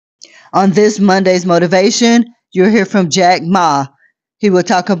On this Monday's Motivation, you'll hear from Jack Ma. He will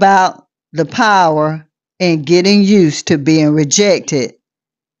talk about the power in getting used to being rejected,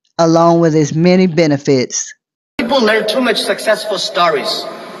 along with its many benefits. People learn too much successful stories.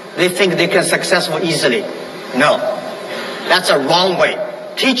 They think they can successful easily. No, that's a wrong way.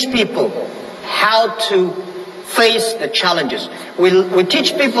 Teach people how to face the challenges. We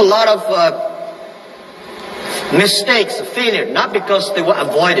teach people a lot of mistakes, failure, not because they will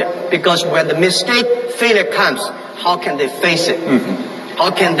avoid it, because when the mistake, failure comes, how can they face it?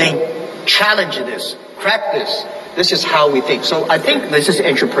 How can they challenge this, crack this? This is how we think. So I think this is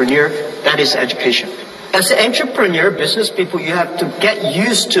entrepreneur, that is education. As an entrepreneur, business people, you have to get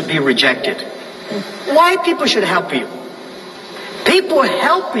used to be rejected. Why people should help you? People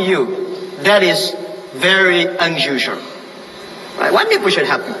help you, that is very unusual. Right? Why people should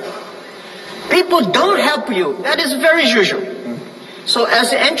help you? People don't help you, that is very usual. So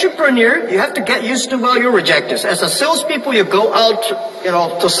as an entrepreneur, you have to get used to, well, you're rejected. As a salespeople, you go out,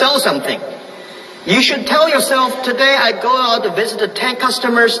 to sell something. You should tell yourself, today I go out to visit 10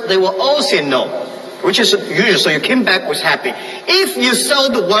 customers, they will all say no, which is usual, so you came back was happy. If you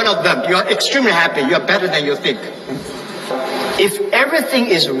sold one of them, you are extremely happy, you are better than you think. If everything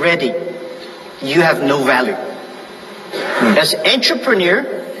is ready, you have no value. As an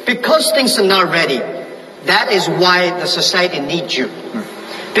entrepreneur, because things are not ready, that is why the society needs you.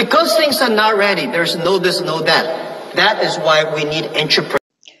 Because things are not ready, there's no this, no that. That is why we need entrepreneurs.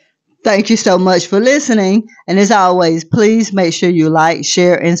 Thank you so much for listening. And as always, please make sure you like,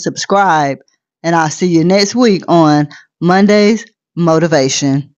 share, and subscribe. And I'll see you next week on Monday's Motivation.